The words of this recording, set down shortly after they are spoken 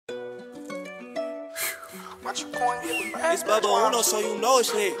Watch you go and get a bag. It's Bubba Uno, so you know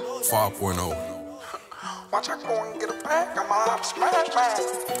it's lit. 5.0. Watch I go and get a bag. I'm a smash bag.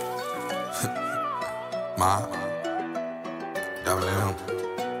 Ma. Double M.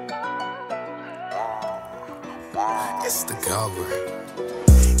 It's the cover.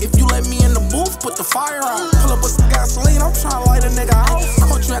 If you let me in the booth, put the fire out. Pull up with some gasoline, I'm tryna light a nigga out.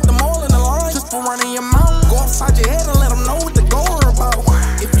 Caught you at the mall in the line, just for running your mouth. Go upside your head and let them know what the goal about.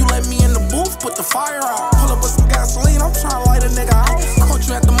 If you let me in the booth, put the fire out. Pull up with some gasoline, I'm tryna light a nigga out. Caught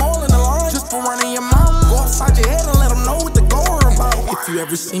you at the mall in the line, just for running your mouth. Go upside your head and let them know what the goal about. If you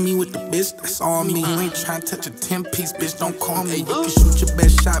ever see me with the bitch, that's all me. You ain't tryna touch a 10-piece, bitch, don't call me. Hey, you can shoot your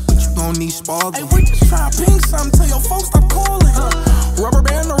best shot, but you gon' need spars. Hey, we just tryna ping something, tell your folks stop calling. Rubber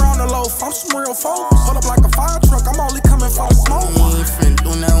band around the loaf, I'm some real folks. Hold up like a fire truck, I'm only coming for the smoke. You ain't finna do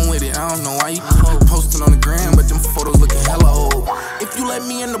nothing with it, I don't know why you posting on the gram, but them photos looking hella old. If you let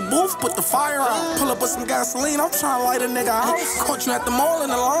me in the booth, put the fire out. Pull up with some gasoline, I'm tryna light a nigga out. Caught you at the mall in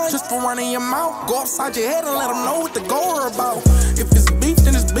the line, just for running your mouth. Go upside your head and let them know what the goal about. If it's beef,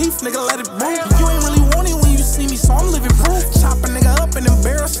 then it's beef, nigga, let it breathe. You ain't really want it when you see me, so I'm living proof. Chop a nigga up and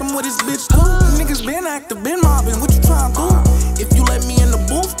embarrass him with his bitch too. Niggas been active, been mobbing, what you tryna do? If you let me in the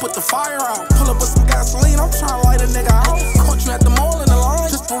booth, put the fire out. Pull up with some gasoline, I'm tryna light a nigga out. Caught you at the mall in the line,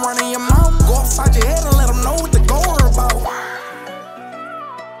 just for running your mouth. Go upside your head and let them know what the goal about.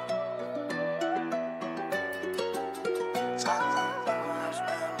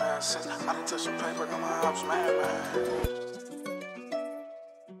 I done touched some paper, got my house mad, man.